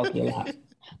karaoke a lot.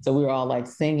 So we were all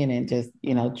singing and just,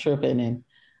 tripping. And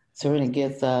Serena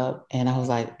gets up and I was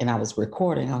like, and I was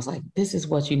recording. I was like, this is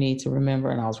what you need to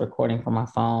remember. And I was recording from my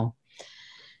phone.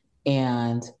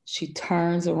 And she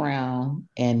turns around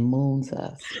and moons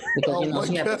us because,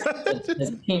 she had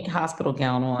this pink hospital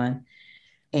gown on.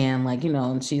 And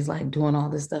and she's doing all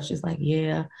this stuff. She's like,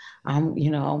 yeah, I'm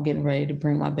getting ready to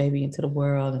bring my baby into the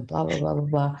world and blah, blah, blah, blah,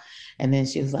 blah. And then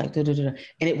she was like, duh, duh, duh, duh.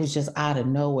 And it was just out of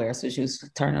nowhere. So she was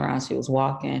turning around, she was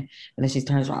walking, and then she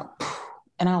turns around.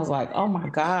 And I was like, oh my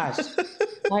gosh,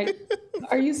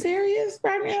 are you serious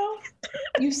right now?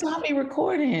 You saw me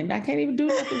recording. I can't even do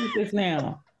nothing with this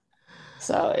now.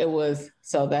 So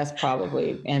that's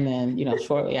probably, and then,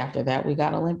 shortly after that, we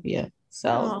got Olympia.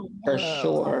 So for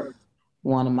sure.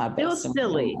 One of my best. Still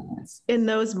silly moments. In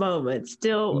those moments,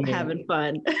 still having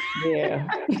fun. Yeah.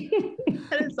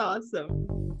 That is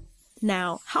awesome.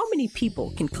 Now, how many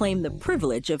people can claim the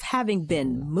privilege of having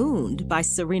been mooned by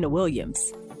Serena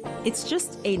Williams? It's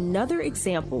just another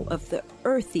example of the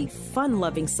earthy,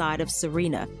 fun-loving side of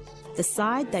Serena, the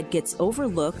side that gets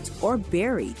overlooked or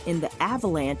buried in the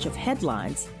avalanche of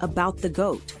headlines about the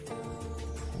GOAT.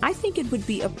 I think it would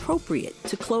be appropriate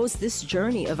to close this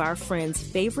journey of our friend's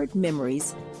favorite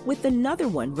memories with another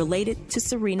one related to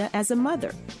Serena as a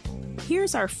mother.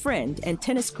 Here's our friend and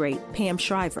tennis great Pam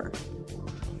Shriver.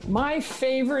 My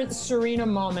favorite Serena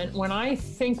moment, when I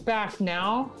think back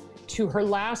now to her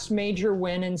last major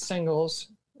win in singles,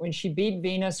 when she beat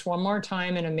Venus one more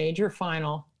time in a major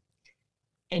final,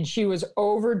 and she was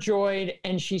overjoyed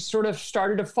and she sort of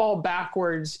started to fall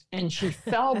backwards and she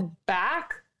fell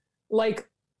back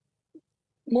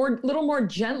little more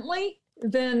gently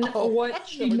than what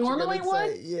she normally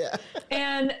would. Yeah.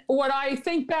 And what I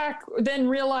think back, then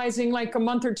realizing like a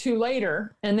month or two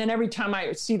later, and then every time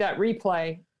I see that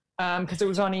replay, because it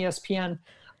was on ESPN,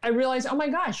 I realized, oh my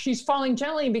gosh, she's falling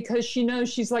gently because she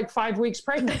knows she's like 5 weeks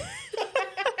pregnant.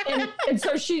 and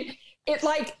so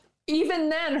even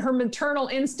then, her maternal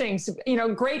instincts,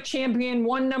 great champion,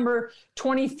 won number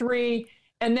 23,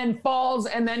 and then falls,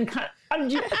 and then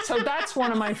so that's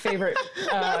one of my favorite.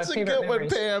 That's a good memories. one,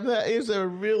 Pam. That is a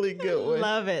really good one.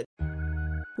 Love it.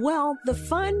 Well, the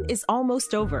fun is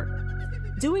almost over.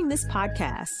 Doing this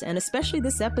podcast, and especially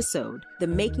this episode, The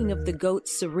Making of the GOAT,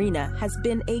 Serena, has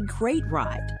been a great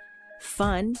ride.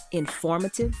 Fun,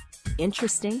 informative,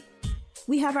 interesting.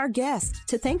 We have our guest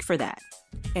to thank for that,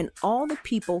 and all the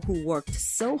people who worked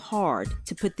so hard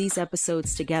to put these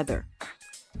episodes together.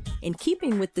 In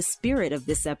keeping with the spirit of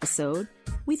this episode,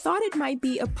 we thought it might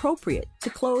be appropriate to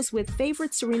close with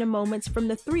favorite Serena moments from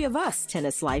the three of us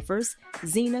tennis lifers,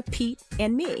 Zina, Pete,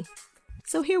 and me.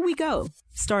 So here we go,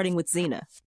 starting with Zina.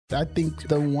 I think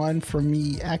the one for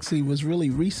me actually was really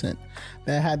recent.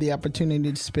 That I had the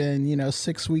opportunity to spend,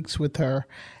 6 weeks with her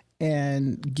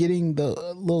and getting the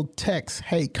little text,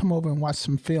 hey, come over and watch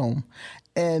some film.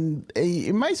 And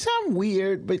it might sound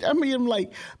weird, but I'm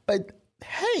like, but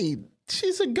hey,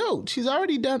 she's a GOAT. She's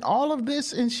already done all of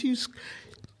this, and she's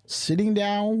sitting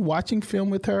down, watching film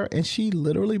with her, and she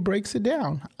literally breaks it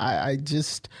down.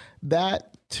 That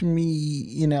to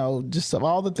me, just of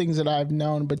all the things that I've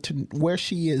known, but to where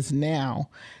she is now,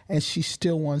 and she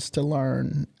still wants to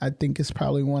learn, I think is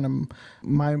probably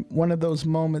one of those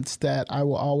moments that I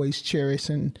will always cherish.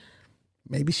 And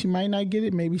maybe she might not get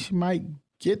it, maybe she might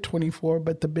get 24,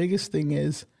 but the biggest thing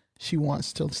is she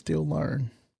wants to still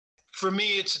learn. For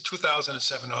me, it's the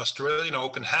 2007 Australian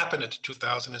Open, happened at the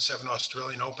 2007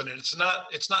 Australian Open. And it's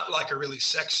not like a really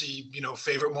sexy,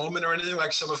 favorite moment or anything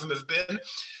like some of them have been.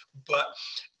 But,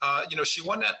 she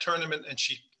won that tournament,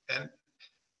 and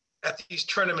at these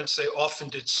tournaments, they often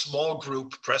did small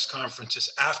group press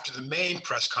conferences after the main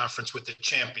press conference with the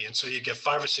champion. So you get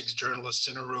 5 or 6 journalists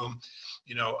in a room,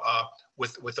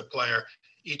 with a player.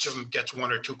 Each of them gets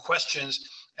 1 or 2 questions,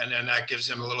 and then that gives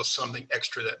them a little something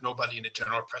extra that nobody in the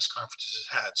general press conferences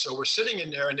has had. So we're sitting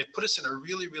in there, and they put us in a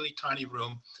really, really tiny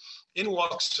room. In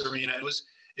walks Serena.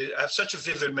 I have such a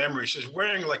vivid memory. She was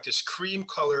wearing like this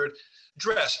cream-colored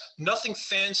dress, nothing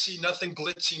fancy, nothing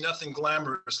glitzy, nothing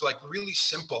glamorous, like really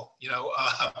simple,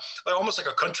 almost like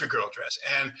a country girl dress.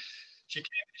 And she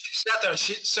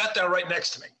sat down right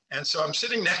next to me. And so I'm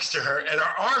sitting next to her, and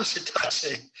our arms are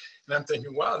touching. And I'm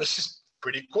thinking, wow, this is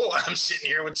pretty cool. I'm sitting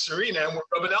here with Serena, and we're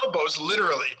rubbing elbows,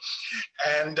 literally.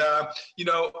 And, and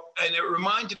it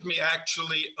reminded me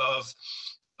actually of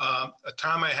a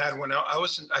time I had when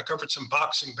I covered some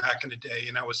boxing back in the day,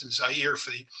 and I was in Zaire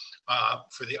for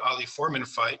the Ali Foreman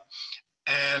fight.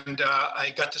 And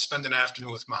I got to spend an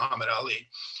afternoon with Muhammad Ali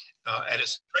at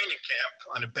his training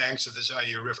camp on the banks of the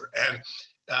Zaire River, and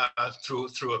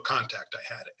through a contact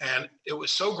I had. And it was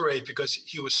so great because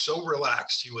he was so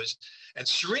relaxed. And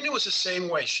Serena was the same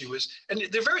way. And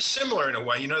they're very similar in a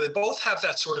way. They both have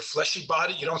that sort of fleshy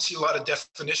body. You don't see a lot of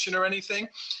definition or anything.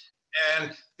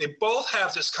 And they both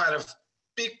have this kind of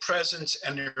big presence,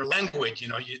 and their language,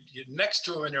 you're next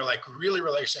to them and they're like really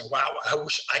relaxed, saying, wow, I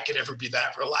wish I could ever be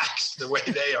that relaxed the way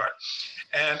they are.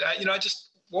 And, I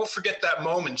just won't forget that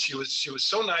moment. She was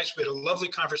so nice. We had a lovely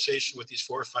conversation with these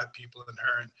 4 or 5 people and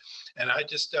her. And I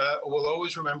just will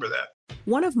always remember that.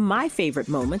 One of my favorite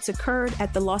moments occurred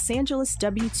at the Los Angeles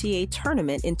WTA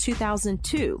tournament in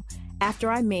 2002, after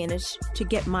I managed to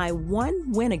get my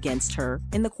one win against her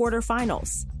in the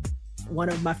quarterfinals. One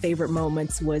of my favorite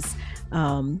moments was,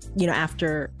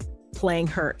 after playing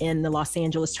her in the Los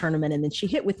Angeles tournament, and then she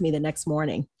hit with me the next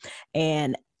morning.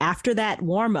 And after that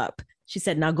warm up, she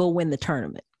said, now go win the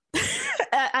tournament.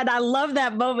 And I love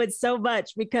that moment so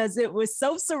much because it was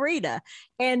so Serena.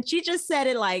 And she just said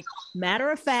it like matter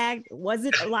of fact,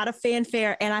 wasn't a lot of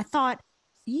fanfare. And I thought,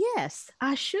 yes,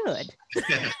 I should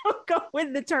go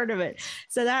win the tournament.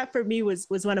 So that for me was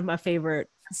one of my favorite,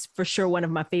 for sure, one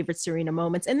of my favorite Serena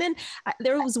moments. And then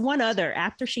there was one other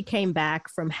after she came back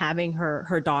from having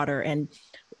her daughter, and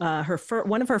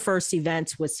one of her first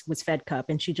events was Fed Cup,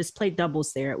 and she just played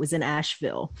doubles there. It was in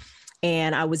Asheville.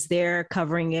 And I was there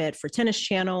covering it for Tennis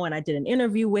Channel, and I did an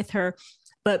interview with her.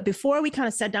 But before we kind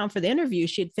of sat down for the interview,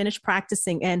 she had finished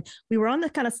practicing, and we were on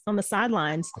the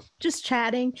sidelines just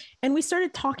chatting, and we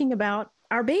started talking about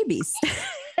our babies.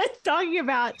 talking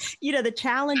about, the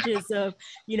challenges of,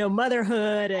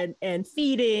 motherhood and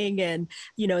feeding and,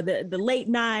 the late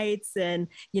nights and,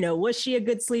 was she a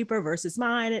good sleeper versus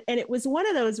mine? And it was one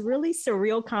of those really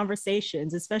surreal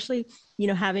conversations, especially,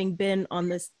 having been on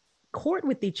this court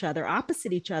with each other,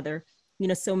 opposite each other,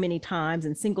 so many times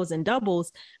in singles and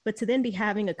doubles, but to then be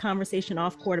having a conversation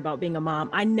off court about being a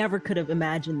mom, I never could have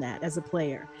imagined that as a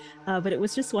player. But it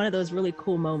was just one of those really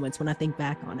cool moments when I think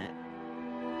back on it.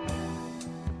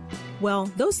 Well,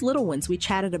 those little ones we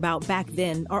chatted about back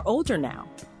then are older now,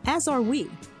 as are we.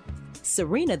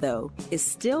 Serena, though, is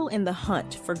still in the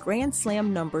hunt for Grand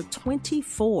Slam number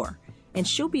 24, and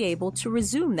she'll be able to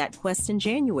resume that quest in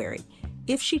January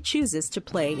if she chooses to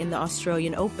play in the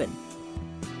Australian Open.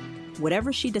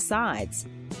 Whatever she decides,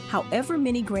 however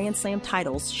many Grand Slam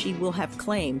titles she will have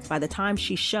claimed by the time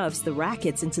she shoves the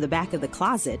rackets into the back of the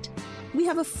closet, we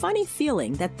have a funny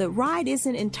feeling that the ride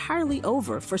isn't entirely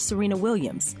over for Serena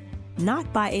Williams,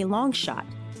 not by a long shot,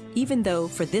 even though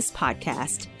for this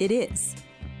podcast it is.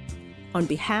 On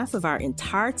behalf of our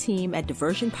entire team at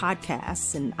Diversion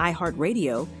Podcasts and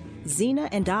iHeartRadio, Zena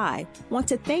and I want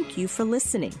to thank you for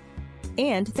listening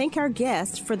and thank our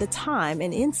guests for the time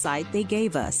and insight they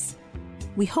gave us.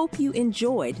 We hope you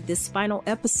enjoyed this final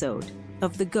episode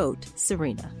of The GOAT,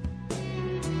 Serena.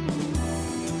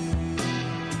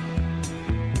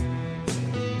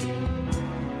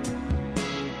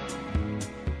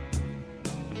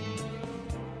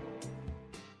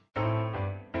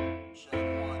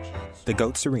 The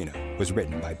GOAT, Serena was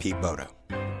written by Pete Bodo.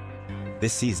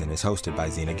 This season is hosted by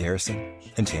Zena Garrison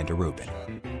and Chanda Rubin.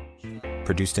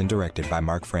 Produced and directed by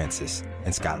Mark Francis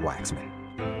and Scott Waxman.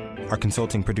 Our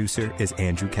consulting producer is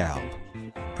Andrew Kalb.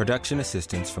 Production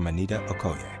assistance from Anita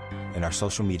Okoye, and our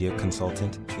social media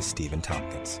consultant is Stephen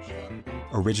Tompkins.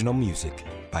 Original music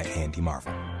by Andy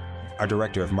Marvel. Our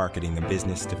director of marketing and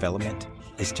business development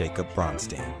is Jacob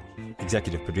Bronstein.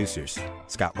 Executive producers,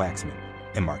 Scott Waxman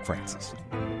and Mark Francis.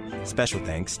 Special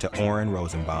thanks to Oren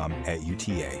Rosenbaum at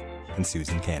UTA and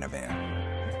Susan Canavan.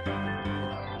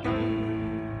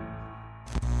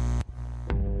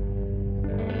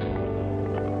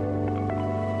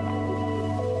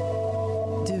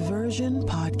 Diversion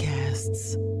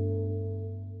Podcasts.